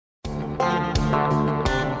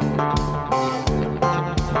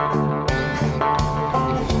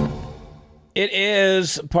It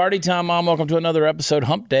is party time, Mom. Welcome to another episode,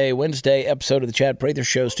 Hump Day, Wednesday episode of the Chad Prather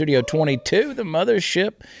Show, Studio 22, the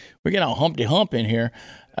mothership. We're getting all Humpty Hump in here.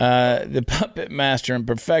 The puppet master and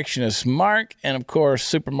perfectionist, Mark, and of course,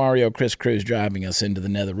 Super Mario Chris Cruz driving us into the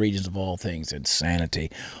nether regions of all things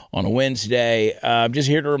insanity on a Wednesday. I'm just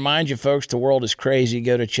here to remind you, folks, the world is crazy.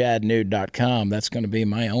 Go to chadnude.com. That's going to be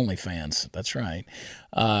my OnlyFans. That's right.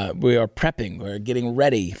 We are prepping. We're getting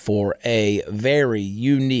ready for a very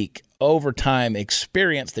unique overtime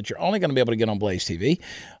experience that you're only going to be able to get on Blaze TV.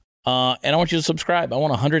 And I want you to subscribe. I want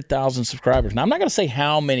 100,000 subscribers. Now, I'm not going to say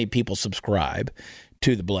how many people subscribe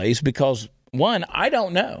to the Blaze because, one, I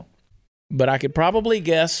don't know. But I could probably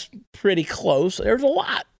guess pretty close. There's a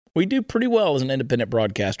lot. We do pretty well as an independent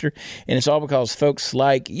broadcaster. And it's all because folks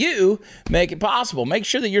like you make it possible. Make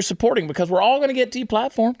sure that you're supporting because we're all going to get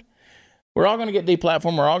deplatformed. We're all going to get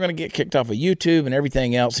deplatformed. We're all going to get kicked off of YouTube and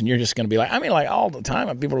everything else. And you're just going to be like, I mean, like all the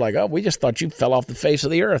time. People are like, oh, we just thought you fell off the face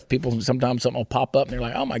of the earth. People, sometimes something will pop up and they're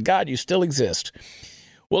like, oh my God, you still exist.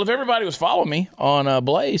 Well, if everybody was following me on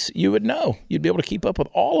Blaze, you would know. You'd be able to keep up with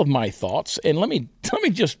all of my thoughts. And let me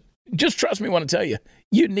just trust me when I tell you,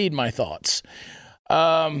 you need my thoughts.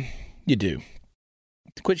 You do.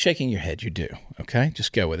 Quit shaking your head. You do. Okay?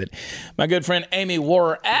 Just go with it. My good friend Amie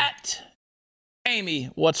Wohrer at Amie,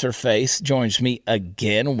 what's her face, joins me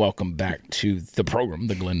again. Welcome back to the program,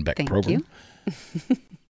 the Glenn Beck program. Thank you.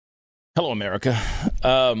 Hello, America.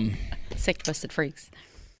 Sick, twisted freaks.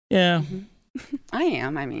 Yeah. Mm-hmm. I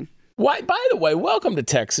am, I mean. Why? By the way, welcome to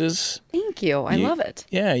Texas. Thank you. I love it.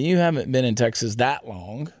 Yeah, you haven't been in Texas that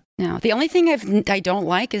long. No, the only thing I don't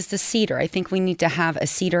like is the cedar. I think we need to have a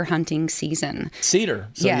cedar hunting season. Cedar?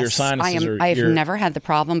 So yes, your sinuses I've never had the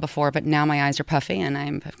problem before, but now my eyes are puffy and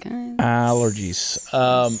I'm... Allergies.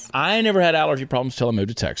 I never had allergy problems until I moved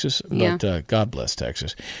to Texas, but God bless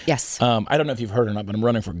Texas. Yes. I don't know if you've heard or not, but I'm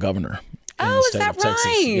running for governor. Oh, is that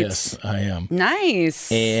right? Yes, I am.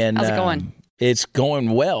 Nice. And how's it going? It's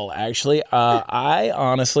going well, actually. I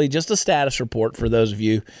honestly, just a status report for those of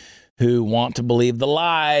you who want to believe the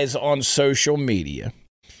lies on social media.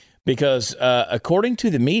 Because according to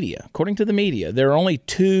the media, there are only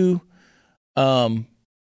two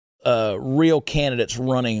real candidates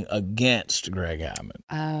running against Greg Abbott.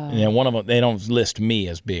 Oh. And one of them, they don't list me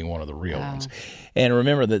as being one of the real ones. And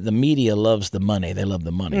remember that the media loves the money. They love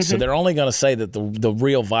the money. Mm-hmm. So they're only going to say that the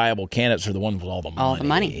real viable candidates are the ones with all the money. All the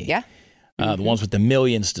money, yeah. The ones with the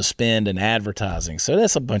millions to spend in advertising. So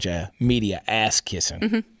that's a bunch of media ass kissing.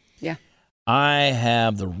 Mm-hmm. Yeah. I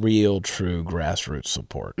have the real, true grassroots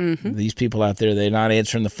support. Mm-hmm. These people out there, they're not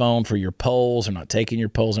answering the phone for your polls. They're not taking your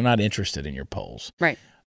polls. They're not interested in your polls. Right.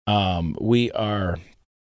 We've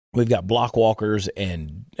got block walkers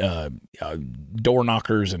and door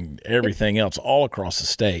knockers and everything else all across the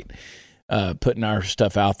state putting our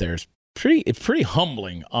stuff out there. It's pretty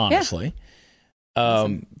humbling, honestly. Yeah.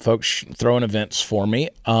 Awesome. Folks throwing events for me.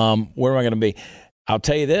 Where am I going to be? I'll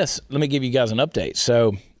tell you this. Let me give you guys an update.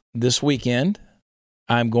 So this weekend,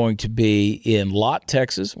 I'm going to be in Lott,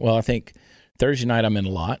 Texas. Well, I think Thursday night I'm in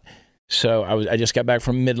Lott. So I just got back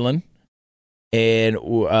from Midland. And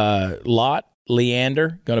Lott,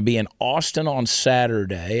 Leander, going to be in Austin on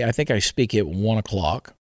Saturday. I think I speak at 1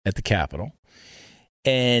 o'clock at the Capitol.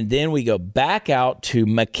 And then we go back out to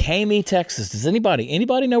McCamey, Texas. Does anybody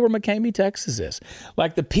know where McCamey, Texas is?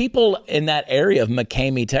 Like the people in that area of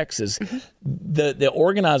McCamey, Texas, the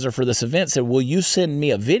organizer for this event said, will you send me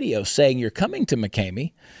a video saying you're coming to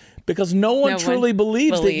McCamey? Because no one truly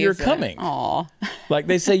believes that you're coming. Aww. Like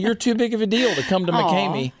they say, you're too big of a deal to come to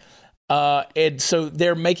McCamey. And so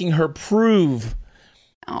they're making her prove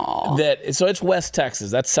that. So it's West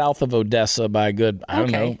Texas. That's south of Odessa by a good, I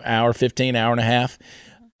don't know, hour, 15, hour and a half.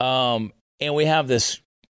 And we have this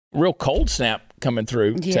real cold snap coming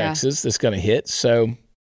through Texas that's going to hit. So going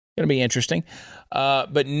to be interesting.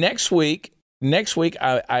 But next week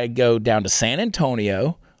I go down to San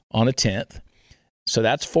Antonio on the 10th. So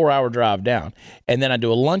that's 4-hour drive down. And then I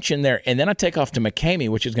do a lunch in there. And then I take off to McCamey,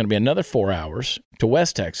 which is going to be another 4 hours to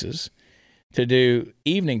West Texas to do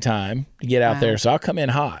evening time to get out there. So I'll come in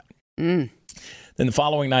hot. Then the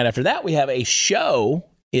following night after that, we have a show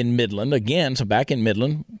in Midland again. So back in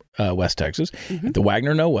Midland, West Texas, at the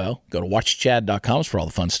Wagner Noel. Go to watchchad.com. That's where all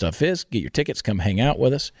the fun stuff is. Get your tickets. Come hang out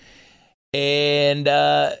with us. And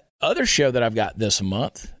other show that I've got this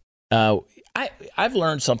month, I've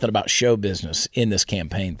learned something about show business in this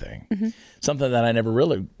campaign thing, something that I never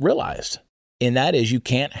really realized, and that is you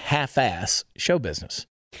can't half-ass show business.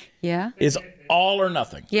 Yeah. It's all or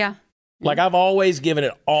nothing. Yeah. Like I've always given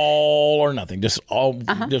it all or nothing, just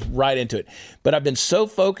right into it. But I've been so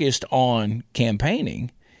focused on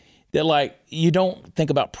campaigning that like you don't think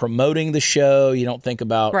about promoting the show. You don't think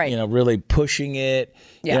about Right. really pushing it.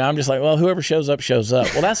 Yeah. I'm just like, well, whoever shows up shows up.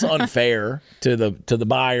 Well, that's unfair to the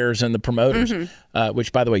buyers and the promoters.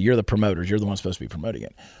 Which, by the way, you're the promoters. You're the one supposed to be promoting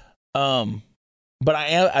it. But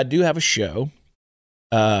I do have a show.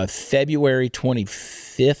 February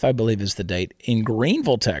 25th, I believe, is the date in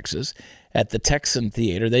Greenville, Texas, at the Texan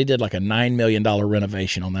Theater. They did like a $9 million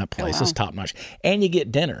renovation on that place. It's top notch, and you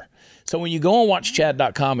get dinner. So when you go on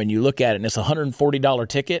watchchad.com and you look at it, and it's a $140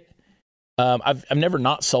 ticket, I've never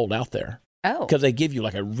not sold out there. Oh, because they give you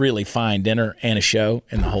like a really fine dinner and a show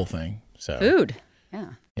and the whole thing. So food,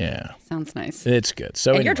 yeah, sounds nice. It's good.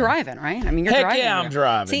 So and you're driving, right? I mean, you're driving. Yeah, I'm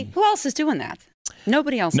driving. See, who else is doing that?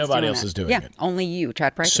 Nobody else. Nobody else is doing it. Yeah, only you,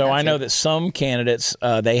 Chad Price. So I know that some candidates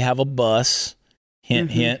they have a bus. Hint,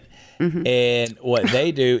 hint. And what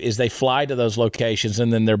they do is they fly to those locations,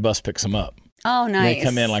 and then their bus picks them up. Oh, nice. They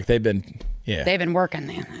come in like they've been. Yeah, they've been working,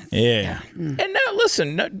 man. And now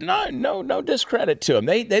listen, no discredit to them.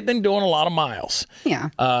 They've been doing a lot of miles. Yeah,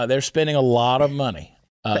 they're spending a lot of money.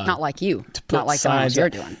 But not like you. Not like the ones you're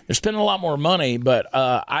doing. They're spending a lot more money, but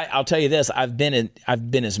I'll tell you this: I've been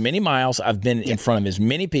as many miles. I've been in front of as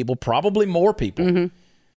many people, probably more people,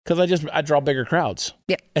 because I draw bigger crowds.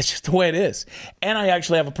 Yeah, it's just the way it is. And I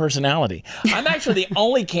actually have a personality. I'm actually the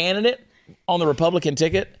only candidate on the Republican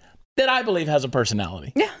ticket that I believe has a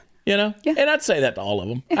personality. Yeah, and I'd say that to all of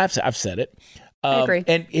them. Yeah. I've said it. I agree.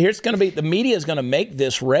 And here's going to be the media is going to make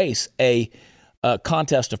this race a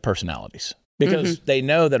contest of personalities. Because they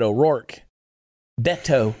know that O'Rourke,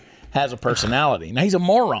 Beto, has a personality. Now he's a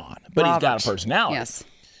moron, but he's got a personality. Yes.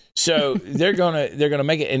 So they're gonna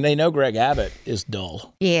make it, and they know Greg Abbott is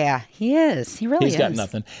dull. Yeah, he is. He really is. He's got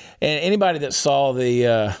nothing. And anybody that saw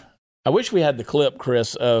the, I wish we had the clip,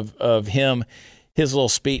 Chris, of him, his little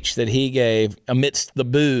speech that he gave amidst the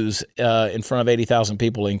boos in front of 80,000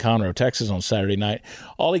 people in Conroe, Texas, on Saturday night.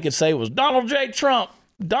 All he could say was Donald J. Trump.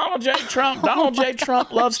 Donald J. Trump, Donald J.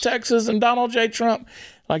 Trump loves Texas, and Donald J. Trump.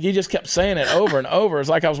 Like, he just kept saying it over and over. It's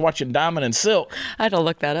like I was watching Diamond and Silk. I had to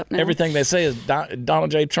look that up now. Everything they say is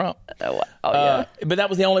Donald J. Trump. Oh, yeah. But that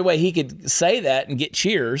was the only way he could say that and get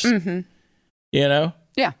cheers, Yeah.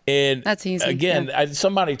 And that's easy. Again,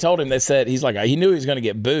 somebody told him, they said, he knew he was going to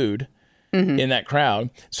get booed in that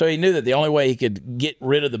crowd. So he knew that the only way he could get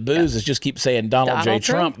rid of the boos is just keep saying Donald J.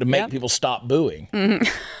 Trump to make people stop booing.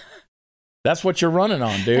 That's what you're running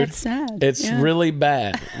on, dude. That's sad. It's really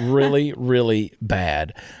bad. Really, really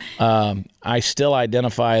bad. I still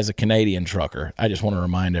identify as a Canadian trucker. I just want to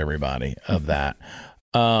remind everybody of that.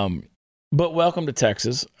 But welcome to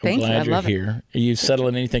Texas. I'm glad you're here. Are you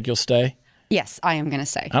settling in? You think you'll stay? Yes, I am going to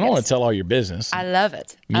stay. I don't want to tell all your business. I love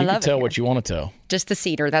it. You can tell what you want to tell. Just the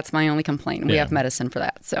cedar. That's my only complaint. We have medicine for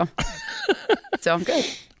that. So I'm good.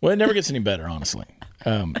 Well, it never gets any better, honestly.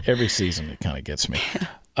 Every season it kind of gets me.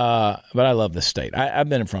 But I love this state. I've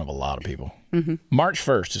been in front of a lot of people. March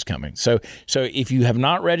 1st is coming. So if you have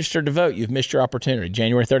not registered to vote, you've missed your opportunity.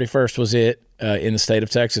 January 31st was it in the state of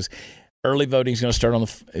Texas. Early voting is going to start on the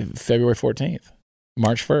February 14th,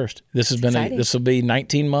 March 1st. This will be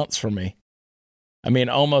 19 months for me. I mean,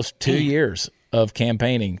 almost 2 years of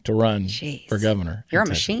campaigning to run for governor. You're a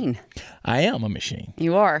machine. I am a machine.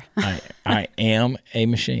 You are. I am a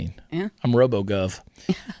machine. Yeah. I'm RoboGov.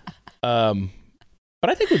 But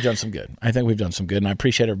I think we've done some good. And I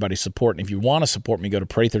appreciate everybody's support. And if you want to support me, go to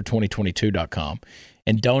Prather2022.com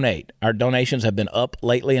and donate. Our donations have been up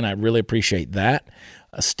lately, and I really appreciate that.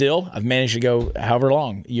 Still, I've managed to go however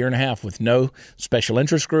long, a year and a half, with no special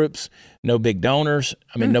interest groups, no big donors.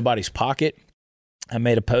 I'm in nobody's pocket. I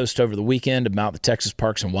made a post over the weekend about the Texas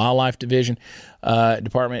Parks and Wildlife Division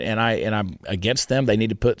Department, and I'm against them. They need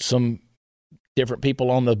to put some different people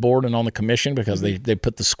on the board and on the commission because they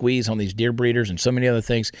put the squeeze on these deer breeders and so many other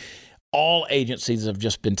things. All agencies have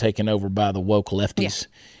just been taken over by the woke lefties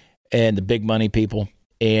and the big money people.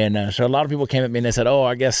 And so a lot of people came at me and they said, "Oh,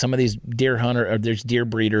 I guess some of these deer hunter or there's deer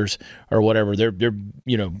breeders or whatever. They're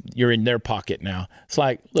you're in their pocket now." It's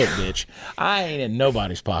like, look, bitch, I ain't in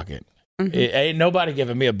nobody's pocket. Ain't nobody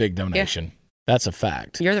giving me a big donation. Yeah. That's a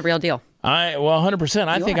fact. You're the real deal. 100%.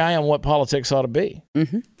 I think I am what politics ought to be.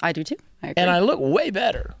 I do too. I agree. And I look way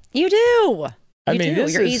better. You do. I mean,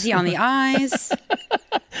 you're easy on the eyes.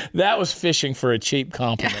 That was fishing for a cheap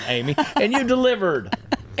compliment, Amie, and you delivered.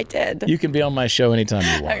 I did. You can be on my show anytime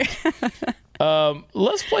you want.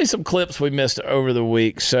 Let's play some clips we missed over the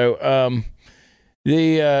week. So,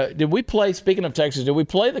 did we play? Speaking of Texas, did we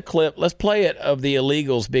play the clip? Let's play it of the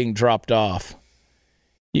illegals being dropped off.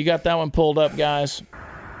 You got that one pulled up, guys?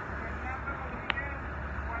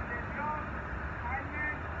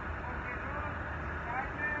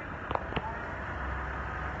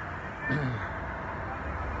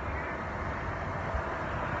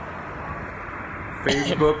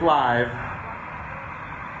 Facebook Live,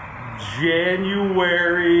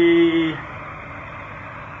 January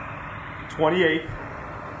 28th,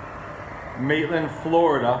 Maitland,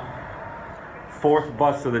 Florida, 4th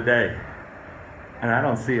bus of the day. And I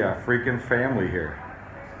don't see a freaking family here.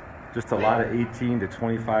 Just a lot of 18 to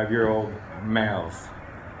 25-year-old males.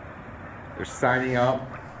 They're signing up.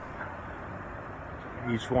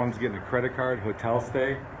 Each one's getting a credit card, hotel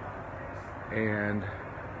stay, and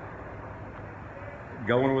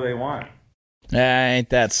going where they want. Ain't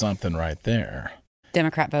that something right there?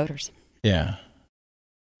 Democrat voters. Yeah.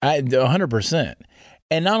 100%.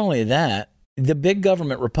 And not only that, the big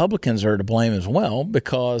government Republicans are to blame as well,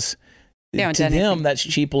 because to them, that's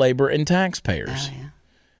cheap labor and taxpayers.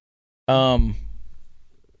 Oh,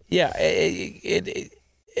 yeah.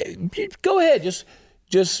 Go ahead.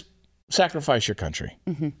 Just sacrifice your country.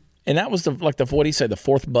 Mm-hmm. And that was what do you say, the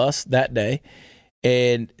 4th bus that day.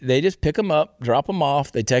 And they just pick them up, drop them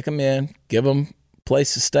off. They take them in, give them a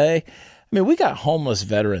place to stay. I mean, we got homeless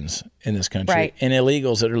veterans in this country, right, and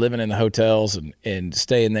illegals that are living in the hotels and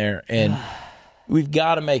staying there. And we've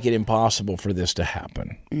got to make it impossible for this to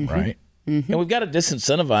happen, mm-hmm, right? Mm-hmm. And we've got to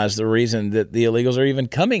disincentivize the reason that the illegals are even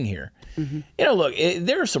coming here. Mm-hmm. Look,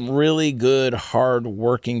 there are some really good,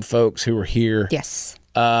 hard-working folks who are here. Yes.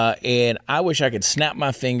 And I wish I could snap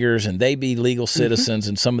my fingers and they be legal citizens,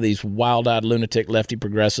 and some of these wild-eyed lunatic lefty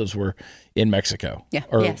progressives were in Mexico. Yeah.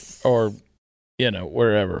 Or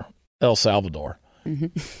wherever, El Salvador. Mm-hmm.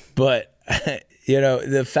 But,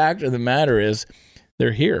 the fact of the matter is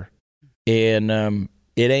they're here, and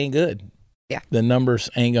it ain't good. Yeah. The numbers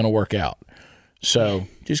ain't going to work out. So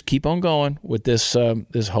just keep on going with this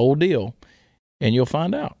whole deal, and you'll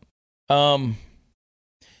find out. Did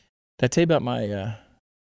I tell you about my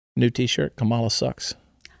new T-shirt, Kamala Sucks?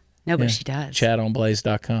 No, but she does.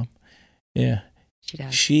 ChatOnBlaze.com. Yeah. She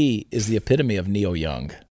does. She is the epitome of Neil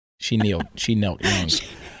Young. She knelt young.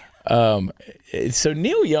 So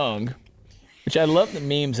Neil Young, which I love the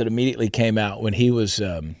memes that immediately came out when he was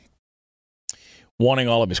wanting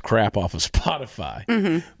all of his crap off of Spotify,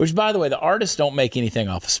 mm-hmm, which, by the way, the artists don't make anything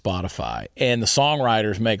off of Spotify, and the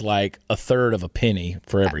songwriters make like a third of a penny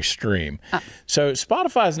for every stream. So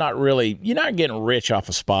Spotify is not really, you're not getting rich off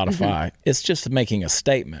of Spotify. Mm-hmm. It's just making a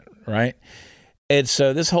statement, right? And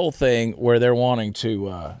so this whole thing where they're wanting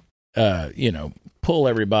to, pull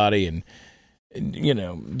everybody and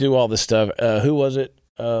do all this stuff. Who was it?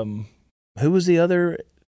 Who was the other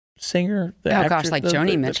singer?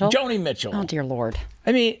 Joni Mitchell? Joni Mitchell. Oh, dear Lord.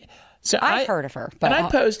 I mean, so I've heard of her. But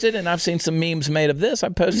I posted, and I've seen some memes made of this.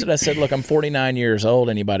 I said, look, I'm 49 years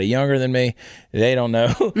old. Anybody younger than me, they don't know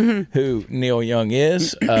who Neil Young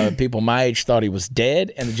is. People my age thought he was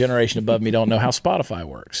dead, and the generation above me don't know how Spotify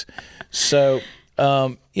works. So,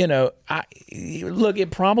 it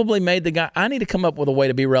probably made the guy, I need to come up with a way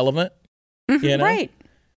to be relevant. Right.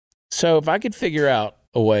 So if I could figure out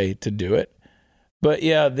a way to do it. But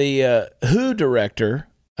yeah, the WHO director,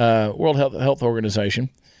 World Health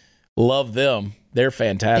Organization, love them. They're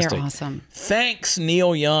fantastic. They're awesome. Thanks,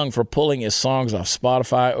 Neil Young, for pulling his songs off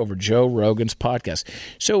Spotify over Joe Rogan's podcast.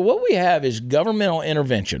 So what we have is governmental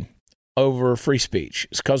intervention over free speech.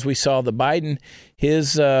 It's because we saw the Biden,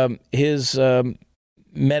 his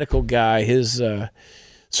medical guy, his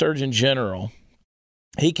Surgeon General,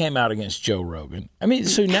 he came out against Joe Rogan. I mean,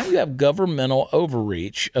 so now you have governmental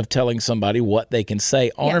overreach of telling somebody what they can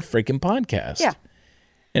say on a freaking podcast. Yeah.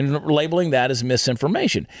 And labeling that as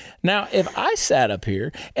misinformation. Now, if I sat up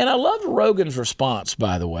here, and I loved Rogan's response,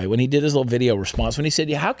 by the way, when he did his little video response, when he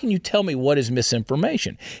said, how can you tell me what is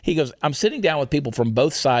misinformation? He goes, I'm sitting down with people from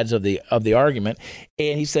both sides of the argument,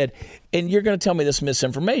 and he said, and you're going to tell me this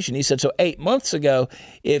misinformation. He said, so 8 months ago,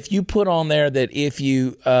 if you put on there that if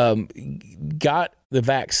you got the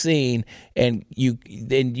vaccine and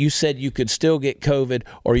you said you could still get COVID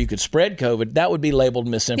or you could spread COVID, that would be labeled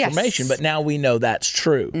misinformation. Yes. But now we know that's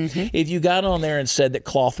true. Mm-hmm. If you got on there and said that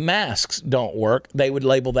cloth masks don't work, they would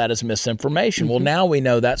label that as misinformation. Mm-hmm. Well, now we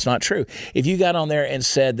know that's not true. If you got on there and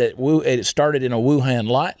said that it started in a Wuhan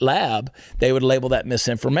lab, they would label that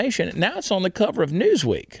misinformation. Now it's on the cover of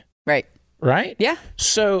Newsweek. Right. Right? Yeah.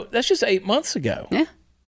 So that's just 8 months ago. Yeah.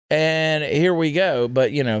 And here we go.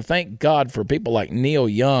 But, thank God for people like Neil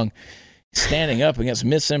Young standing up against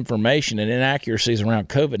misinformation and inaccuracies around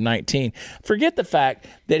COVID-19. Forget the fact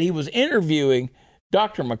that he was interviewing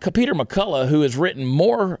Dr. Peter McCullough, who has written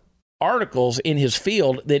more articles in his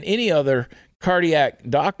field than any other cardiac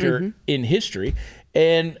doctor in history.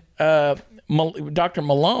 And Dr.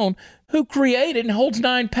 Malone, who created and holds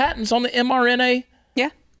 9 patents on the mRNA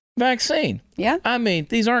vaccine. Yeah. I mean,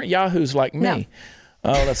 these aren't yahoos like me. No.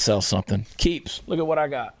 Oh, let's sell something. Keeps. Look at what I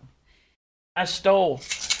got. I stole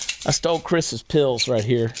Chris's pills right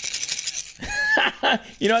here.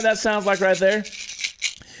 You know what that sounds like right there?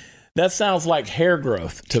 That sounds like hair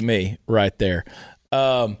growth to me right there.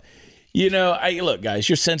 Look, guys,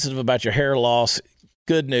 you're sensitive about your hair loss.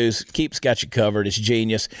 Good news. Keeps got you covered. It's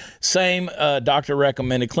genius. Same doctor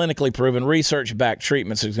recommended, clinically proven, research-backed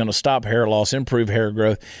treatments is going to stop hair loss, improve hair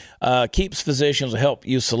growth. Keeps physicians will help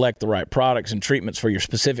you select the right products and treatments for your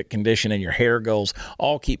specific condition and your hair goals.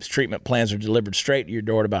 All Keeps treatment plans are delivered straight to your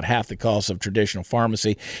door at about half the cost of traditional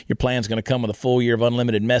pharmacy. Your plan's going to come with a full year of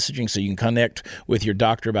unlimited messaging so you can connect with your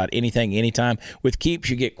doctor about anything, anytime. With Keeps,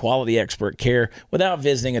 you get quality expert care without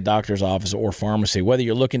visiting a doctor's office or pharmacy. Whether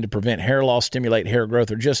you're looking to prevent hair loss, stimulate hair growth,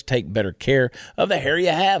 or just take better care of the hair you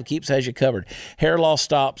have, Keeps has you covered. Hair loss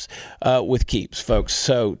stops with Keeps, folks.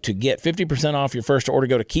 So to get 50% off your first order,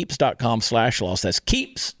 go to keeps.com/loss. That's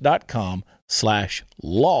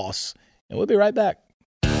keeps.com/loss. And we'll be right back.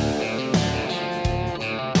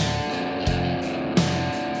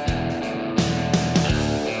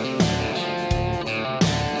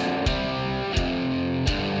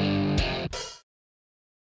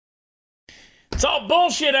 It's all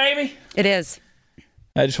bullshit, Amie. It is.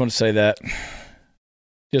 I just want to say that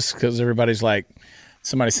just because everybody's like,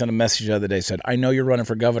 somebody sent a message the other day, said, I know you're running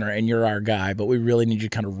for governor and you're our guy, but we really need you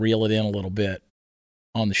to kind of reel it in a little bit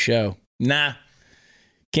on the show. Nah,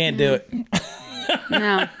 can't do it.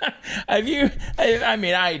 No. I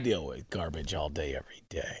deal with garbage all day, every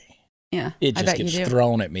day. Yeah. It just gets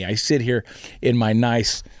thrown at me. I sit here in my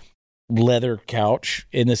nice leather couch,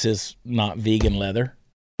 and this is not vegan leather.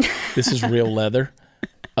 This is real leather.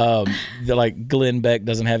 Like Glenn Beck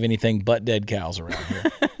doesn't have anything but dead cows around here.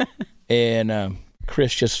 And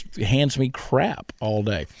Chris just hands me crap all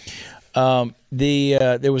day.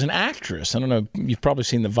 There was an actress. I don't know. You've probably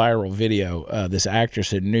seen the viral video. This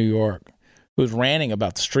actress in New York who was ranting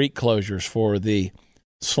about the street closures for the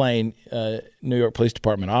slain New York Police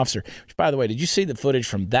Department officer. Which, by the way, did you see the footage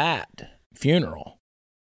from that funeral?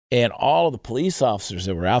 And all of the police officers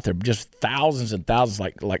that were out there, just thousands and thousands,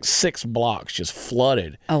 like 6 blocks just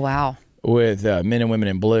flooded. Oh, wow. With men and women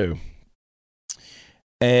in blue.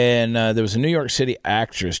 And there was a New York City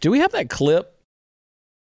actress. Do we have that clip,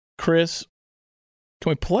 Chris? Can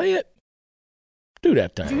we play it? Do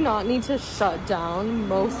that thing. Do not need to shut down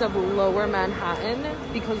most of lower Manhattan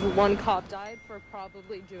because one cop died for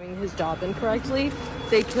probably doing his job incorrectly.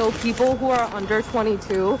 They kill people who are under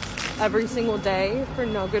 22 every single day for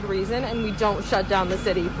no good reason, and we don't shut down the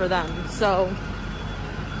city for them. So,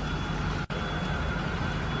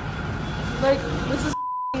 this is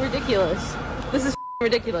ridiculous. This is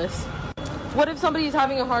ridiculous. What if somebody's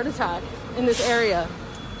having a heart attack in this area?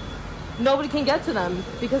 Nobody can get to them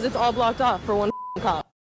because it's all blocked off for one cop.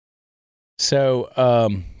 So,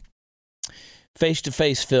 Face to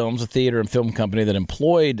Face Films, a theater and film company that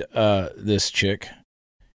employed this chick,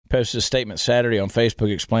 posted a statement Saturday on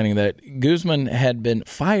Facebook explaining that Guzman had been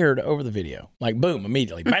fired over the video. Like, boom,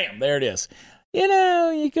 immediately, bam, there it is. You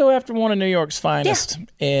know, you go after one of New York's finest,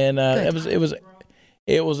 and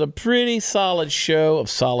it was a pretty solid show of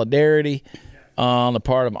solidarity on the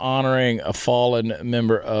part of honoring a fallen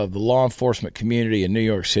member of the law enforcement community in New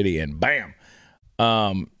York City, and bam.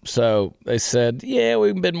 So they said, yeah,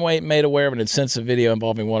 we've been made aware of an insensitive video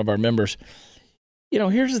involving one of our members. You know,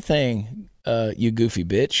 here's the thing, you goofy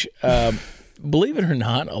bitch. Believe it or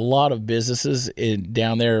not, a lot of businesses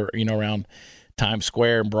down there, around Times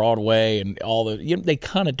Square and Broadway and all they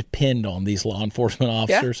kind of depend on these law enforcement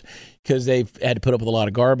officers because they've had to put up with a lot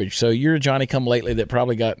of garbage. So you're a Johnny-come-lately that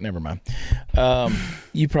probably never mind.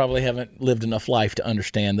 You probably haven't lived enough life to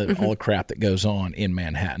understand all the crap that goes on in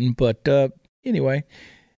Manhattan. But anyway,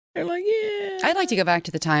 they're like, yeah. I'd like to go back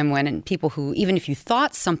to the time when people who, even if you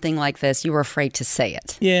thought something like this, you were afraid to say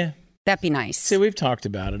it. Yeah. That'd be nice. See, we've talked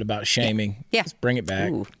about shaming. Yeah. Let's bring it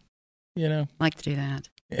back. Ooh. I'd like to do that.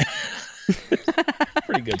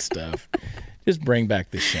 Pretty good stuff. Just bring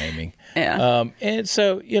back the shaming. Yeah. And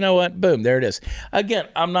so, you know what? Boom, there it is. Again,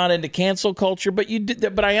 I'm not into cancel culture, but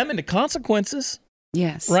but I am into consequences.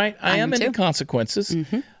 Yes. Right? I am into consequences.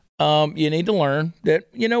 Mm-hmm. You need to learn that,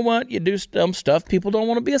 you know what? You do dumb stuff, people don't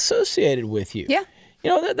want to be associated with you. Yeah.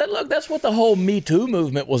 Look, that's what the whole Me Too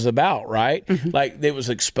movement was about, right? Mm-hmm. Like, it was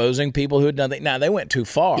exposing people who had done that. Now, they went too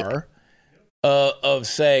far of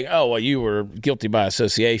saying, oh, well, you were guilty by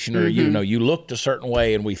association, or, you looked a certain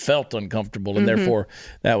way and we felt uncomfortable, and therefore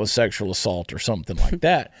that was sexual assault or something like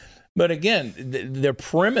that. But again, their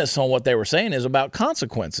premise on what they were saying is about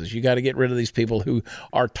consequences. You got to get rid of these people who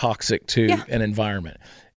are toxic to an environment.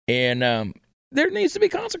 And there needs to be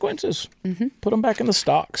consequences. Mm-hmm. Put them back in the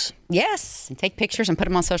stocks. Yes. And take pictures and put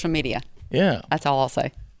them on social media. Yeah. That's all I'll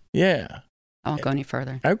say. Yeah. I won't go any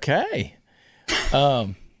further. Okay.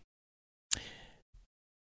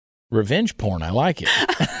 Revenge porn. I like it.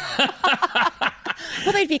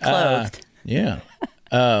 Well, they'd be clothed. Yeah.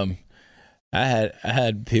 I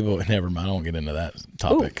had people. Never mind. I won't get into that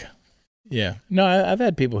topic. Ooh. Yeah. No, I've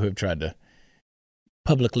had people who have tried to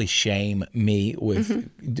publicly shame me with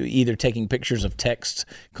either taking pictures of text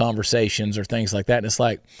conversations or things like that. And it's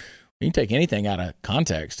like, you can take anything out of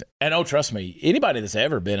context. And trust me, anybody that's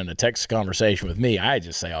ever been in a text conversation with me, I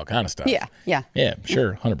just say all kind of stuff. Yeah. Yeah,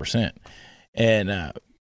 sure, 100%. And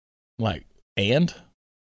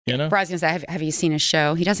you know? I was going to say, have you seen his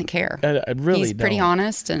show? He doesn't care. I really He's pretty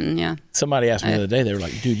honest, and yeah. Somebody asked me the other day, they were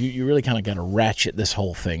like, dude, you really kind of got to ratchet this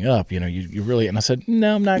whole thing up. You know, you really, and I said,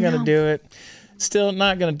 no, I'm not going to do it. Still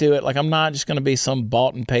not going to do it. Like, I'm not just going to be some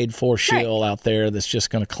bought and paid for shill out there that's just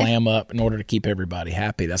going to clam up in order to keep everybody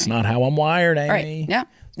happy. That's not how I'm wired, Amy. Right. Yeah.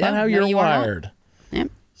 It's not how you're wired. Yep.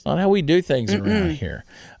 It's not how we do things around here.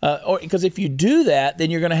 Because if you do that, then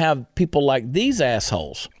you're going to have people like these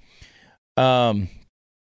assholes.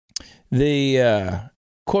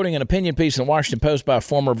 Quoting an opinion piece in the Washington Post by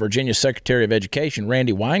former Virginia Secretary of Education,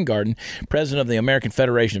 Randy Weingarten, president of the American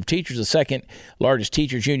Federation of Teachers, the second largest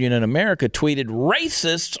teachers union in America, tweeted,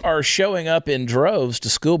 racists are showing up in droves to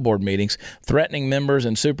school board meetings, threatening members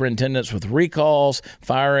and superintendents with recalls,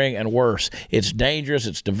 firing, and worse. It's dangerous,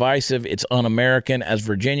 it's divisive, it's un-American. As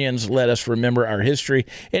Virginians, let us remember our history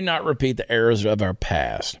and not repeat the errors of our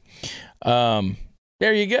past.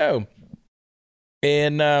 There you go.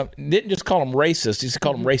 And didn't just call them racist. He just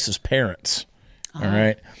called them racist parents. All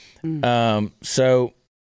right. So,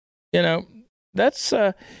 you know, that's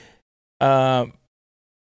kind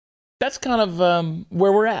of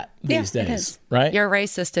where we're at these days, right? You're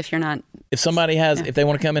racist if you're not. If somebody if they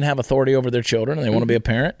want to come and have authority over their children and they want to be a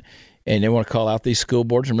parent and they want to call out these school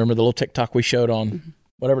boards. Remember the little TikTok we showed on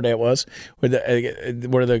whatever day it was where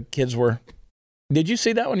the kids were. Did you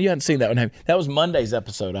see that one? You hadn't seen that one, have you? That was Monday's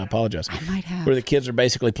episode. I apologize. I might have. Where the kids are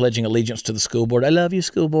basically pledging allegiance to the school board. I love you,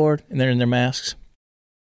 school board. And they're in their masks.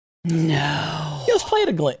 No. Yeah, let's play it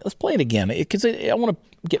again. Let's play it again. Because I want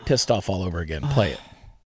to get pissed off all over again. Play it.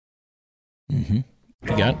 You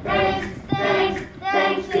got it?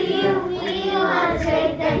 Thanks to you. We want to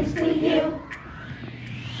say thanks to you.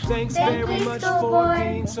 Thanks very much for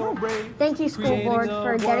being so brave. Thank you, school board,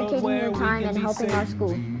 for dedicating your time and helping our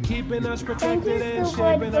school. Keeping us protected and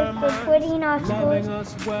shaping our minds. Supporting our school. Loving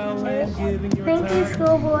us well and giving your Thank you,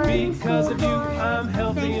 school board. Because of you, I'm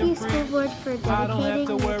healthy Thank and you, free. school board, for I don't have dedicating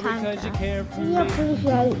to your worry time because to you us. care for We me.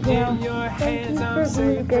 appreciate you. In your hands, Thank I'm you for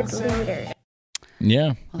being a safe good and sound. leader. Yeah.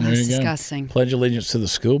 Well, there that's you go. disgusting. Pledge allegiance to the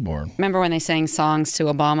school board. Remember when they sang songs to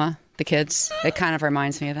Obama, the kids? It kind of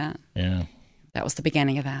reminds me of that. Yeah. That was the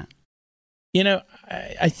beginning of that. You know,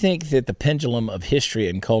 I think that the pendulum of history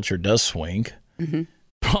and culture does swing.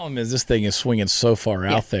 Problem is, this thing is swinging so far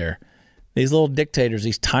out there. These little dictators,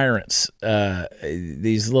 these tyrants,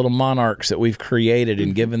 these little monarchs that we've created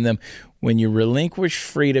and given them, when you relinquish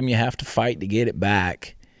freedom, you have to fight to get it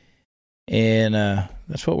back. And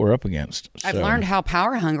that's what we're up against. I've learned how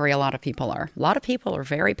power hungry a lot of people are. A lot of people are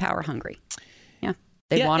very power hungry. Yeah.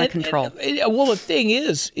 They want to control. Well, the thing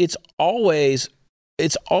is, it's always,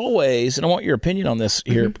 and I want your opinion on this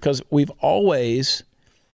here, because we've always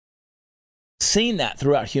seen that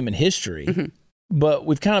throughout human history, but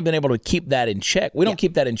we've kind of been able to keep that in check. We don't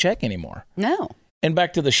keep that in check anymore. No. And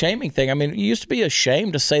back to the shaming thing. I mean, you used to be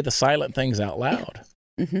ashamed to say the silent things out loud.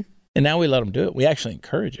 And now we let them do it. We actually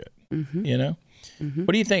encourage it, you know?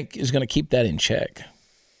 What do you think is going to keep that in check?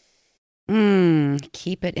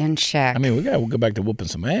 Keep it in check. I mean, we'll go back to whooping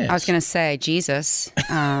some ass. I was going to say Jesus.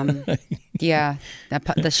 Yeah,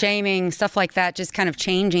 the shaming, stuff like that, just kind of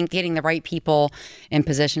changing, getting the right people in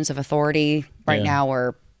positions of authority. Right now,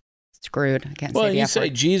 we're screwed. I can't say the Well, you F say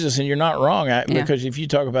word. Jesus, and you're not wrong, because if you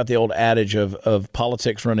talk about the old adage of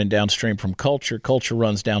politics running downstream from culture, culture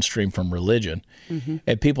runs downstream from religion,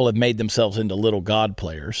 and people have made themselves into little God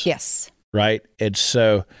players. Yes. Right? And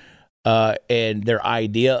so, and their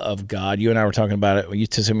idea of God, you and I were talking about it when you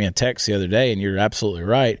sent me a text the other day, and you're absolutely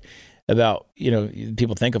right about, you know,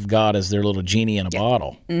 people think of God as their little genie in a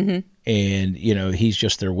bottle, and, you know, he's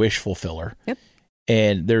just their wish fulfiller. Yep.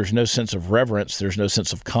 And there's no sense of reverence. There's no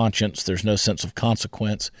sense of conscience. There's no sense of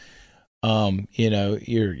consequence. You know,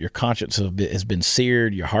 your conscience has been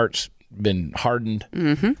seared. Your heart's been hardened.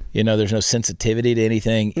 You know, there's no sensitivity to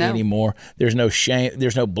anything anymore. There's no shame.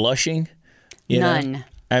 There's no blushing. None. Know?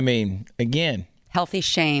 I mean, again, healthy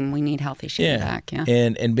shame. We need healthy shame back. Yeah.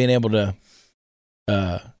 And being able to,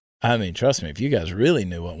 I mean, trust me, if you guys really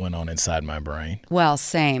knew what went on inside my brain. Well,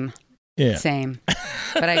 same. Yeah. Same.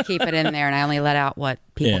 But I keep it in there, and I only let out what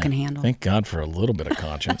people can handle. Thank God for a little bit of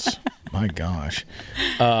conscience. My gosh.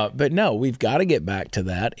 But no, we've got to get back to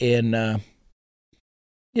that. And,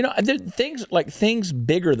 there are things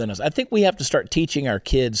bigger than us. I think we have to start teaching our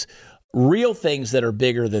kids real things that are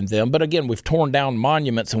bigger than them. But again, we've torn down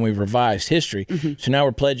monuments and we've revised history. Mm-hmm. So now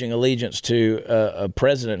we're pledging allegiance to a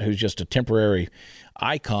president who's just a temporary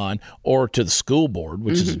icon, or to the school board,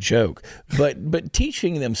 which is a joke. But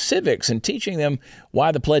teaching them civics and teaching them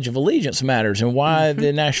why the Pledge of Allegiance matters and why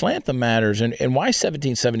the national anthem matters and why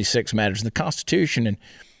 1776 matters and the Constitution. And,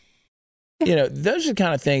 those are the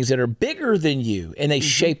kind of things that are bigger than you, and they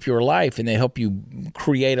shape your life, and they help you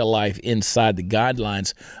create a life inside the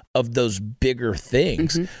guidelines of those bigger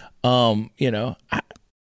things.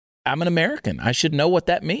 I'm an American. I should know what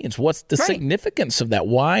that means. What's the significance of that?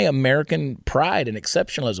 Why American pride and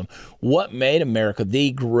exceptionalism? What made America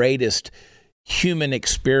the greatest human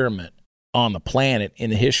experiment on the planet in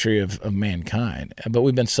the history of mankind? But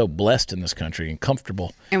we've been so blessed in this country and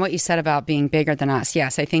comfortable. And what you said about being bigger than us,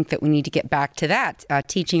 yes, I think that we need to get back to that,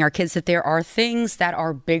 teaching our kids that there are things that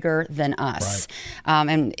are bigger than us. Right.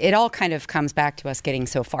 And it all kind of comes back to us getting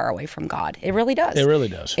so far away from God. It really does. It really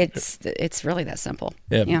does. It's really that simple.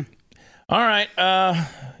 Yep. Yeah. All right.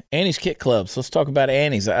 Annie's Kit Clubs. Let's talk about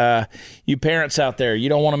Annie's. You parents out there, you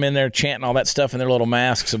don't want them in there chanting all that stuff in their little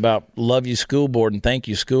masks about love you school board and thank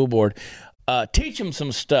you school board. Teach them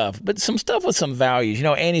some stuff, but some stuff with some values.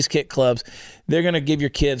 Annie's Kit Clubs, they're going to give your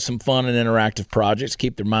kids some fun and interactive projects,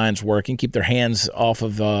 keep their minds working, keep their hands off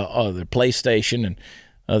of their PlayStation and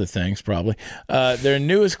other things probably. Their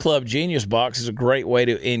newest club, Genius Box, is a great way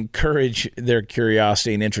to encourage their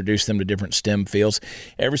curiosity and introduce them to different STEM fields.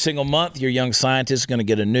 Every single month, your young scientist is going to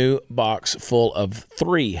get a new box full of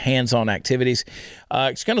 3 hands-on activities.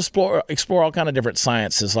 It's going to explore all kinds of different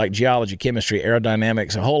sciences like geology, chemistry,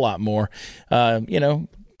 aerodynamics, a whole lot more.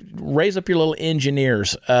 Raise up your little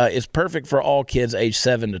engineers. It's perfect for all kids age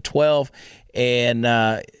 7 to 12. And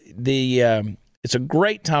it's a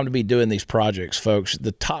great time to be doing these projects, folks.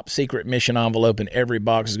 The top secret mission envelope in every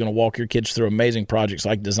box is going to walk your kids through amazing projects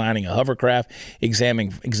like designing a hovercraft,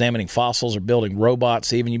 examining fossils, or building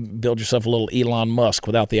robots. Even you build yourself a little Elon Musk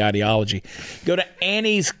without the ideology. Go to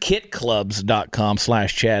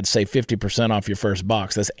AnniesKitClubs.com/Chad. Save 50% off your first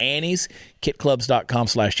box. That's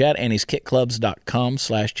AnniesKitClubs.com/Chad.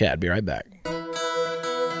 AnniesKitClubs.com/Chad. Be right back.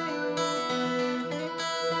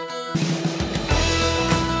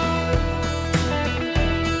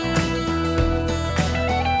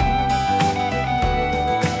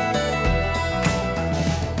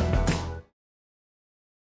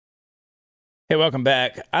 Hey, welcome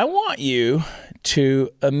back. I want you to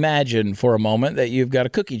imagine for a moment that you've got a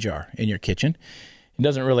cookie jar in your kitchen. It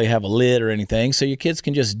doesn't really have a lid or anything, so your kids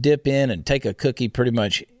can just dip in and take a cookie pretty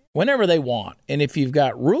much whenever they want. And if you've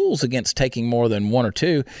got rules against taking more than 1 or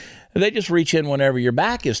 2, they just reach in whenever your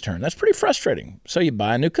back is turned. That's pretty frustrating. So you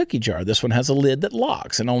buy a new cookie jar. This one has a lid that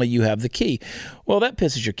locks, and only you have the key. Well, that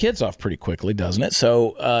pisses your kids off pretty quickly, doesn't it?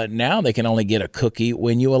 So now they can only get a cookie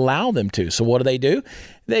when you allow them to. So what do?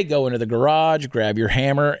 They go into the garage, grab your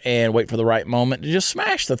hammer, and wait for the right moment to just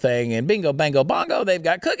smash the thing. And bingo, bango, bongo, they've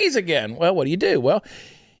got cookies again. Well, what do? Well,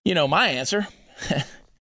 you know my answer.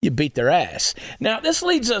 You beat their ass. Now, this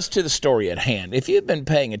leads us to the story at hand. If you've been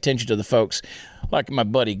paying attention to the folks like my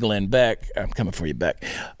buddy Glenn Beck, I'm coming for you, Beck,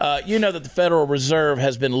 you know that the Federal Reserve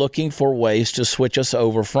has been looking for ways to switch us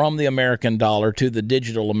over from the American dollar to the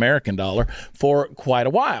digital American dollar for quite a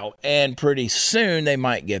while. And pretty soon they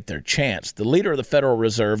might get their chance. The leader of the Federal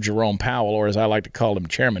Reserve, Jerome Powell, or as I like to call him,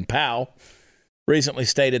 Chairman Powell, recently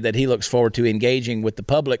stated that he looks forward to engaging with the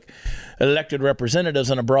public, elected representatives,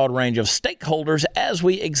 and a broad range of stakeholders as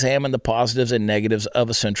we examine the positives and negatives of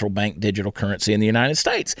a central bank digital currency in the United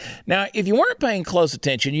States. Now, if you weren't paying close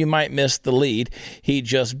attention, you might miss the lead he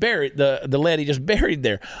just buried, the lead he just buried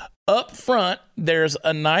there. Up front, there's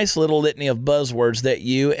a nice little litany of buzzwords that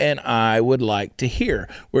you and I would like to hear.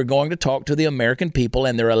 We're going to talk to the American people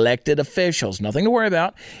and their elected officials. Nothing to worry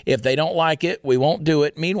about. If they don't like it, we won't do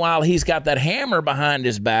it. Meanwhile, he's got that hammer behind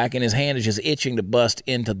his back and his hand is just itching to bust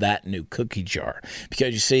into that new cookie jar.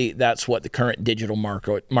 Because you see, that's what the current digital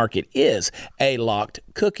market is, a locked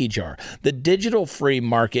cookie jar. The digital free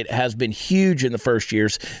market has been huge in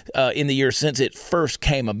the years since it first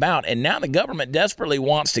came about. And now the government desperately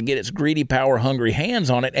wants to get its greedy, power-hungry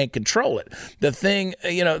hands on it and control it. The thing,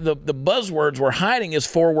 the buzzwords we're hiding is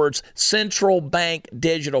 4 words: central bank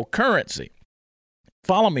digital currency.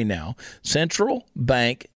 Follow me now. Central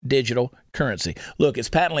bank digital currency. Look, it's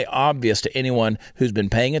patently obvious to anyone who's been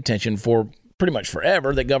paying attention for pretty much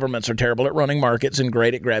forever that governments are terrible at running markets and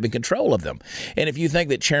great at grabbing control of them. And if you think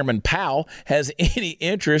that Chairman Powell has any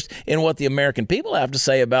interest in what the American people have to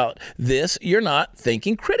say about this, you're not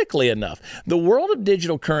thinking critically enough. The world of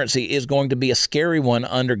digital currency is going to be a scary one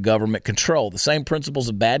under government control. The same principles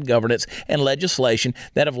of bad governance and legislation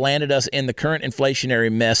that have landed us in the current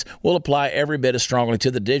inflationary mess will apply every bit as strongly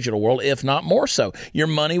to the digital world, if not more so. Your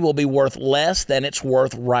money will be worth less than it's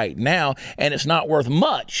worth right now, and it's not worth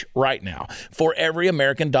much right now. For every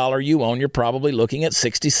American dollar you own, you're probably looking at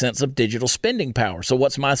 60 cents of digital spending power. So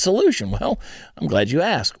what's my solution? Well, I'm glad you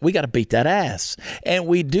asked. We got to beat that ass. And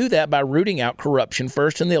we do that by rooting out corruption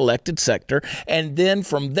first in the elected sector, and then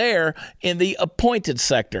from there in the appointed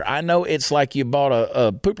sector. I know it's like you bought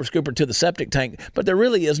a pooper scooper to the septic tank, but there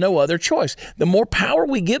really is no other choice. The more power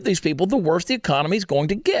we give these people, the worse the economy is going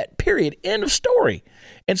to get. Period. End of story.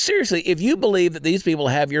 And seriously, if you believe that these people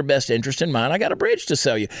have your best interest in mind, I got a bridge to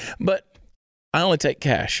sell you. But I only take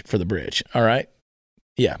cash for the bridge, all right?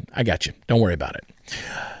 Yeah, I got you. Don't worry about it.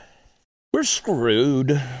 We're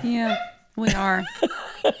screwed. Yeah, we are.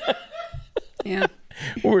 Yeah.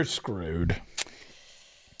 We're screwed.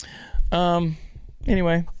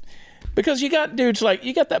 Anyway, because you got dudes like,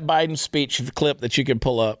 you got that Biden speech clip that you can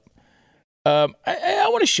pull up. I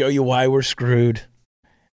want to show you why we're screwed.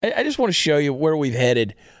 I just want to show you where we've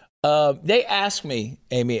headed. They asked me,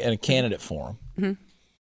 Amie, in a candidate forum. Mm-hmm.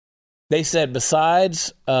 They said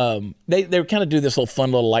besides, they were kind of do this little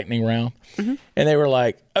fun little lightning round. Mm-hmm. And they were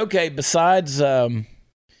like, okay, besides the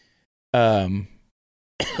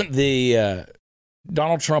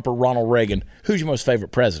Donald Trump or Ronald Reagan, who's your most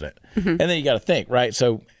favorite president? Mm-hmm. And then you got to think, right?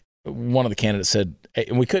 So one of the candidates said,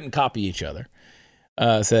 and we couldn't copy each other,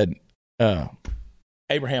 said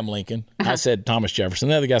Abraham Lincoln. Uh-huh. I said Thomas Jefferson.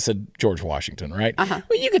 The other guy said George Washington, right? Uh-huh.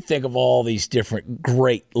 Well, you could think of all these different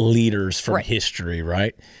great leaders from history,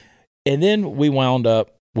 right? And then we wound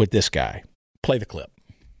up with this guy. Play the clip.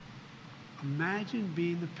 Imagine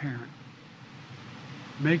being the parent,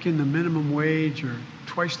 making the minimum wage or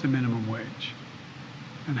twice the minimum wage,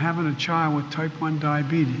 and having a child with type 1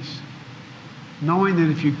 diabetes, knowing that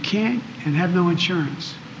if you can't and have no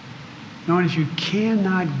insurance, knowing if you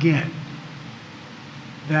cannot get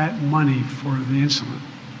that money for the insulin,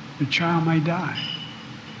 your child may die.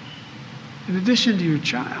 In addition to your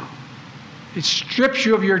child, it strips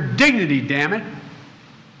you of your dignity, damn it.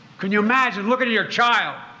 Can you imagine looking at your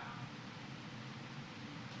child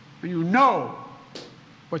and you know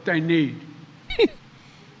what they need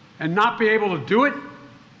and not be able to do it?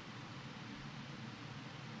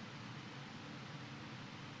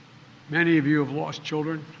 Many of you have lost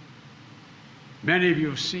children. Many of you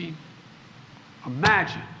have seen.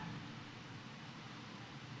 Imagine.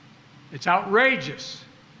 It's outrageous.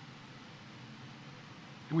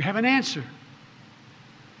 And we have an answer.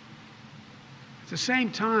 At the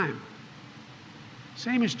same time,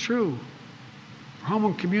 same is true for home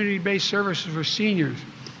and community-based services for seniors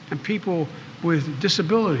and people with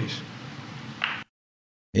disabilities.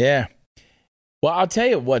 Yeah. Well, I'll tell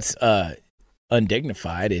you what's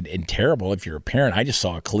undignified and terrible if you're a parent. I just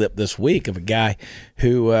saw a clip this week of a guy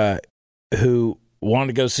who wanted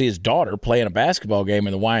to go see his daughter play in a basketball game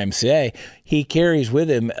in the YMCA. He carries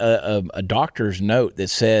with him a doctor's note that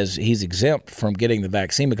says he's exempt from getting the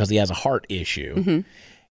vaccine because he has a heart issue. Mm-hmm.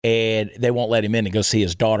 And they won't let him in to go see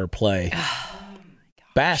his daughter play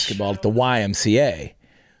basketball at the YMCA.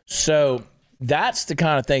 So that's the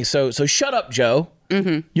kind of thing. So shut up, Joe.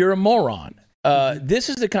 Mm-hmm. You're a moron. This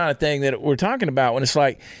is the kind of thing that we're talking about when it's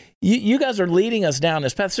like, you guys are leading us down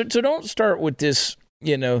this path. So don't start with this,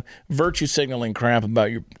 virtue signaling crap about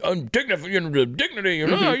your dignity,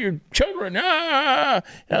 your children. Now,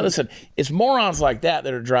 listen, it's morons like that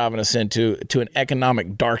are driving us into an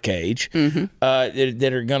economic dark age, mm-hmm.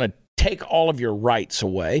 That are going to take all of your rights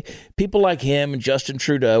away. People like him and Justin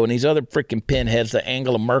Trudeau and these other freaking pinheads, the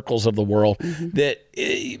Angela Merkels of the world, mm-hmm. that,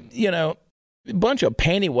 a bunch of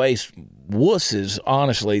panty waist wusses,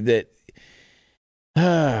 honestly, that.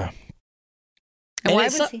 And why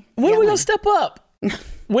was he? When are we going to step up?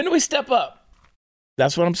 When do we step up?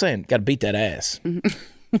 That's what I'm saying. Got to beat that ass.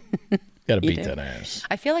 Got to beat that ass.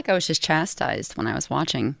 I feel like I was just chastised when I was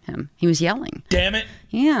watching him. He was yelling. Damn it.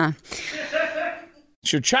 Yeah.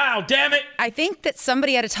 It's your child, damn it. I think that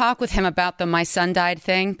somebody had to talk with him about the my son died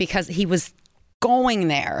thing because he was going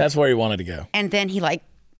there. That's where he wanted to go. And then he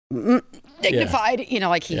dignified,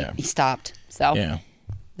 he stopped. So yeah.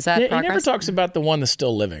 Is that progress? He never talks about the one that's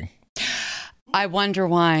still living. I wonder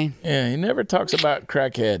why. Yeah, he never talks about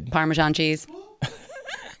crackhead. Parmesan cheese.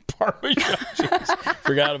 Parmesan cheese.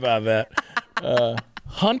 Forgot about that.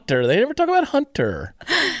 Hunter. They never talk about Hunter.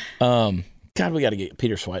 God, we got to get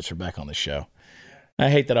Peter Schweitzer back on the show. I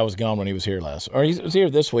hate that I was gone when he was here last. Or he was here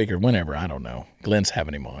this week or whenever. I don't know. Glenn's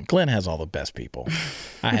having him on. Glenn has all the best people.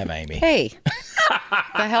 I have Amie. Hey,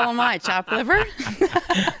 the hell am I, chopped liver?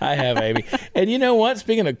 I have Amie. And you know what?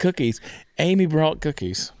 Speaking of cookies, Amie brought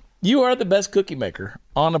cookies. You are the best cookie maker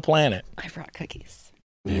on the planet. I brought cookies.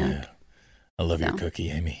 Yeah. I love your cookie,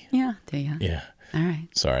 Amie. Yeah, do you? Yeah. All right.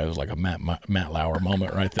 Sorry, it was like a Matt Lauer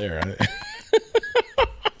moment right there.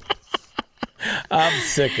 I'm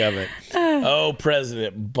sick of it. Oh,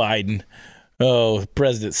 President Biden. Oh,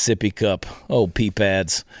 President Sippy Cup. Oh, pee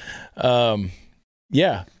pads.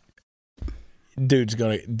 Yeah. They're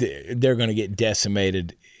going to get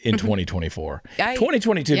decimated in 2024.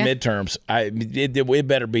 2022 midterms, it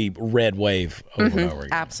better be red wave over and over again.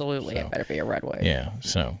 Absolutely. It better be a red wave. Yeah.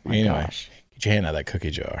 So, anyway, get your hand out of that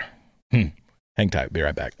cookie jar. Hang tight. Be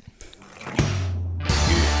right back.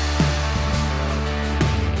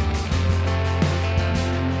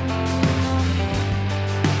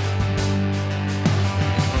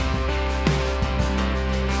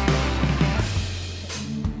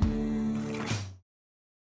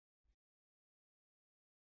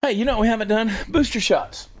 Hey, you know what we haven't done? Booster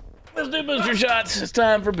shots. Let's do booster shots. It's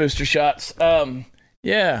time for booster shots.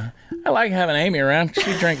 Yeah, I like having Amie around.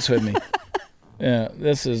 She drinks with me. Yeah,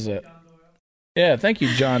 this is it. Yeah, thank you,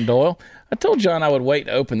 John Doyle. I told John I would wait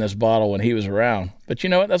to open this bottle when he was around. But you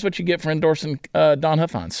know what? That's what you get for endorsing Don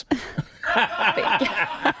Huffines.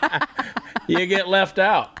 You get left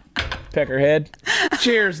out, peckerhead.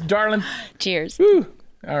 Cheers, darling. Cheers. Woo.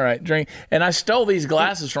 All right, drink. And I stole these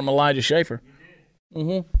glasses from Elijah Schaefer.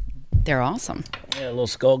 They're awesome. Yeah, little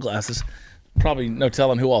skull glasses. Probably no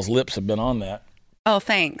telling who all's lips have been on that. Oh,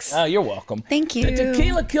 thanks. Oh, you're welcome. Thank you. The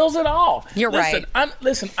tequila kills it all. You're right.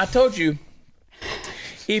 Listen, I told you,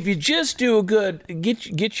 if you just do a good,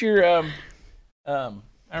 get your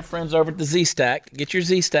our friends over at the Z Stack, get your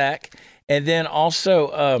Z Stack, and then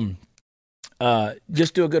also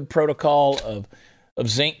just do a good protocol of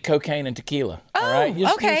zinc, cocaine, and tequila. Oh, all right?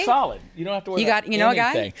 Just okay. solid. You don't have to worry about anything. You know a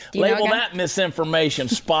guy? Label that misinformation,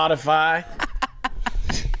 Spotify.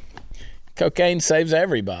 Cocaine saves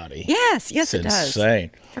everybody. Yes, it does. Insane.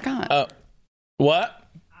 Forgot. What?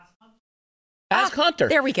 Ask Hunter.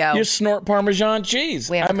 There we go. You snort Parmesan cheese.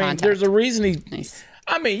 We have contact. There's a reason he... Nice.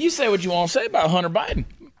 I mean, you say what you want to say about Hunter Biden.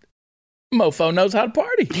 Mofo knows how to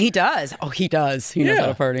party. He does. Oh, he does. He knows how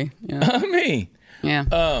to party. Yeah. I mean...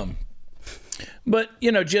 Yeah. But,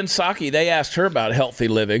 Jen Psaki, they asked her about healthy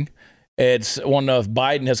living. It's want to know if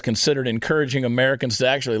Biden has considered encouraging Americans to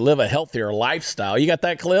actually live a healthier lifestyle. You got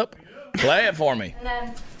that clip? Play it for me. And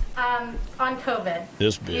then on COVID,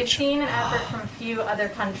 we've seen an effort from a few other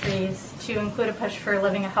countries to include a push for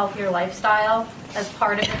living a healthier lifestyle as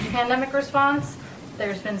part of its pandemic response.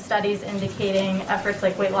 There's been studies indicating efforts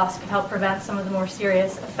like weight loss could help prevent some of the more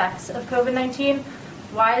serious effects of COVID-19.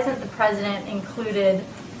 Why isn't the president included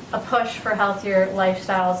a push for healthier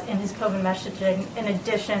lifestyles in his COVID messaging in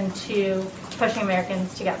addition to pushing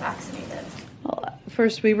Americans to get vaccinated? Well,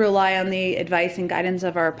 first, we rely on the advice and guidance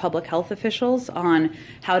of our public health officials on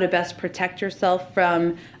how to best protect yourself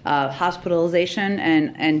from hospitalization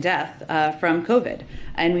and death from COVID.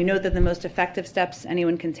 And we know that the most effective steps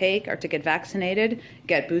anyone can take are to get vaccinated,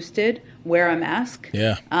 get boosted, wear a mask.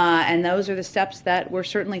 Yeah. And those are the steps that we're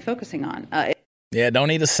certainly focusing on.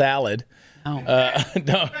 Don't eat a salad. Oh.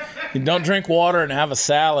 Don't drink water and have a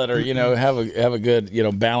salad, or have a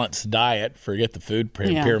good balanced diet. Forget the food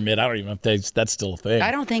pyramid. I don't even know if that's still a thing. I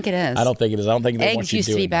don't think it is. I don't think it is. I don't think they want eggs you used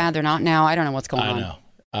to be bad. They're not now. I don't know what's going on. I know.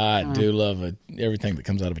 I do love everything that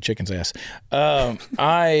comes out of a chicken's ass. And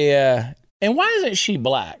why isn't she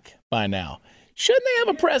black by now? Shouldn't they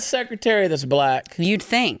have a press secretary that's black? You'd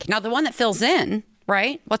think. Now the one that fills in.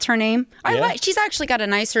 Right? What's her name? She's actually got a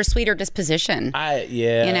nicer, sweeter disposition.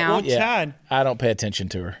 Well, Chad, I don't pay attention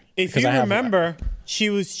to her. If you remember,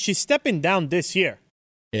 she's stepping down this year.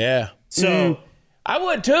 Yeah. So I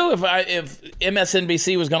would too if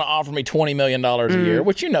MSNBC was going to offer me $20 million a year,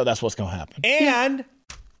 which that's what's going to happen. And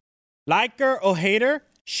like her or hate her,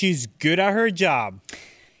 she's good at her job.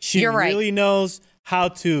 She really knows how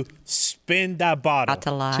to spin that bottle. Not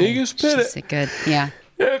to lie. So you can spin She's good. Yeah.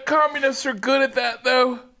 Yeah, communists are good at that,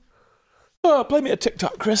 though. Oh, play me a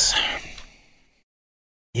TikTok, Chris.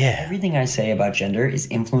 Yeah. Everything I say about gender is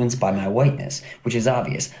influenced by my whiteness, which is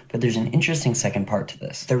obvious, but there's an interesting second part to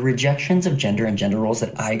this. The rejections of gender and gender roles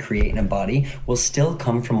that I create and embody will still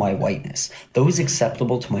come from my whiteness, those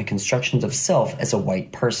acceptable to my constructions of self as a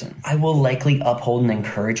white person. I will likely uphold and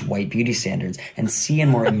encourage white beauty standards and see and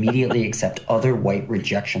more immediately accept other white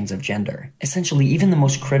rejections of gender. Essentially, even the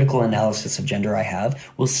most critical analysis of gender I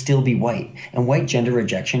have will still be white, and white gender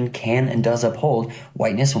rejection can and does uphold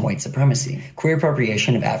whiteness and white supremacy. Queer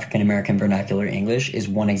appropriation of African American vernacular English is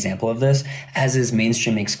one example of this, as is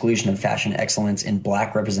mainstream exclusion of fashion excellence in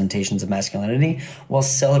black representations of masculinity, while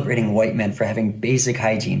celebrating white men for having basic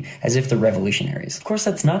hygiene as if they're revolutionaries. Of course,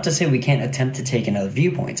 that's not to say we can't attempt to take in other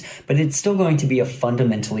viewpoints, but it's still going to be a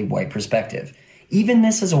fundamentally white perspective. Even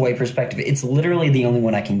this is a white perspective. It's literally the only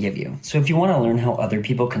one I can give you. So if you want to learn how other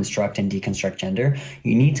people construct and deconstruct gender,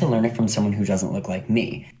 you need to learn it from someone who doesn't look like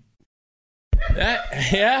me.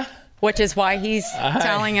 Yeah. Which is why he's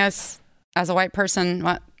telling us, as a white person,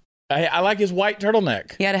 what? I like his white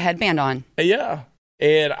turtleneck. He had a headband on. Yeah.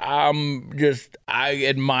 And I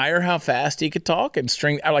admire how fast he could talk and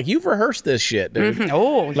string. Like, you've rehearsed this shit, dude. Mm-hmm.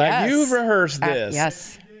 Oh, like, yes. You've rehearsed this.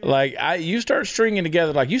 Yes. Like, you start stringing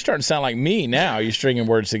together, like, you starting to sound like me now. You're stringing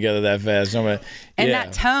words together that fast.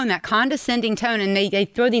 That tone, that condescending tone, and they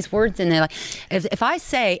throw these words in there. Like, if I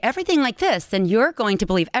say everything like this, then you're going to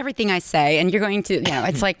believe everything I say, and you're going to,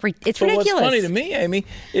 it's like, it's but ridiculous. What's funny to me, Amy,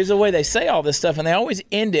 is the way they say all this stuff, and they always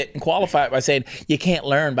end it and qualify it by saying, you can't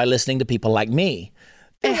learn by listening to people like me.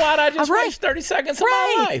 Then why'd I just waste 30 seconds of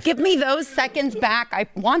my life? Give me those seconds back. I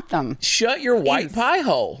want them. Shut your white pie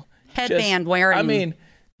hole. Headband wearing. I mean,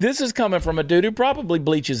 this is coming from a dude who probably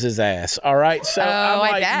bleaches his ass. All right, so I'm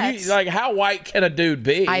like, I bet. Like, how white can a dude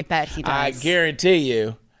be? I bet he does. I guarantee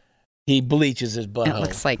you, he bleaches his butthole. It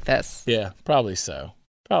looks like this. Yeah, probably so.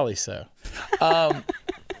 Probably so.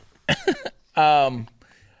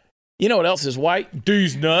 You know what else is white?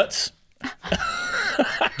 These nuts.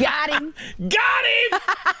 Got him. Got him.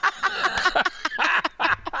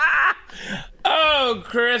 Oh,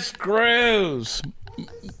 Chris Cruz.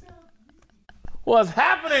 What's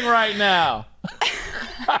happening right now?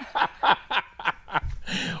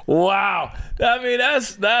 Wow. I mean,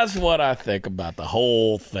 that's what I think about the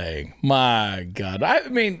whole thing. My God. I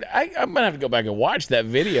mean, I'm going to have to go back and watch that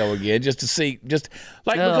video again just to see, because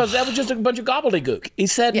that was just a bunch of gobbledygook. He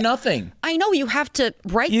said nothing. I know, you have to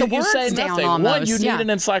write the words say down nothing. almost. One, you need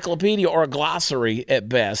an encyclopedia or a glossary at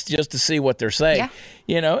best just to see what they're saying. Yeah.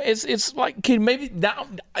 It's like, maybe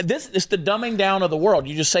this is the dumbing down of the world.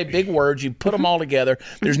 You just say big words, you put them all together.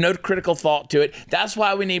 There's no critical thought to it. That's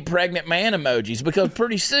why we need pregnant man emojis, because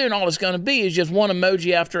pretty soon all it's going to be is just one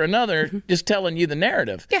emoji after another, just telling you the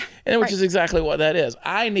narrative. Yeah, which is exactly what that is.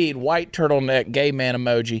 I need white turtleneck gay man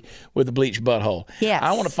emoji with a bleached butthole. Yes.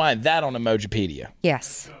 I want to find that on Emojipedia.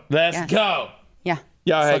 Yes. Let's go. Yeah.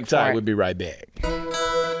 Y'all hang tight. We'll be right back.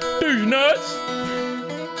 These nuts.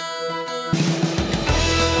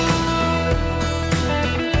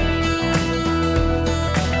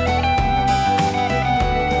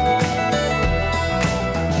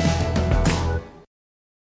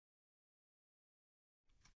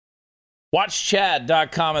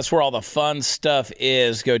 WatchChad.com. That's where all the fun stuff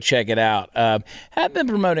is. Go check it out. Have been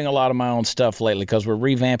promoting a lot of my own stuff lately because we're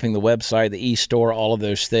revamping the website, the e-store, all of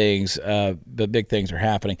those things. The big things are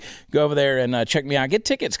happening. Go over there and check me out. Get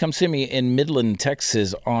tickets. Come see me in Midland,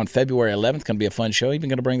 Texas on February 11th. Going to be a fun show. Even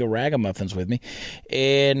going to bring the Ragamuffins with me.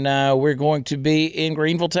 And we're going to be in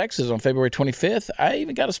Greenville, Texas on February 25th. I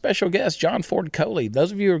even got a special guest, John Ford Coley.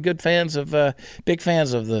 Those of you who are big fans of the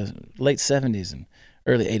late 70s and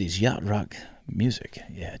early 80s yacht rock music.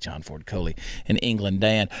 Yeah, John Ford Coley in England.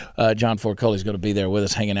 Dan. John Ford Coley's going to be there with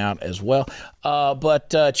us hanging out as well. But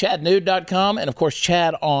ChadNude.com and, of course,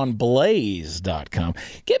 ChadOnBlaze.com.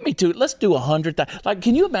 Get me to, let's do 100,000. Like,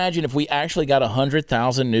 can you imagine if we actually got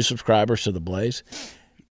 100,000 new subscribers to The Blaze?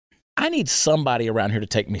 I need somebody around here to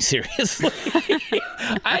take me seriously.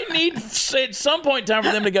 I need, at some point in time,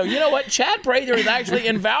 for them to go, you know what? Chad Prather is actually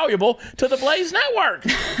invaluable to The Blaze Network.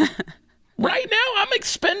 Right now, I'm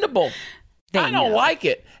expendable. I don't like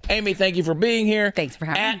it. Amie, thank you for being here. Thanks for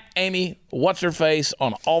having me. Amie, what's her face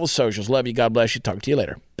on all the socials. Love you. God bless you. Talk to you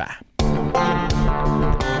later. Bye.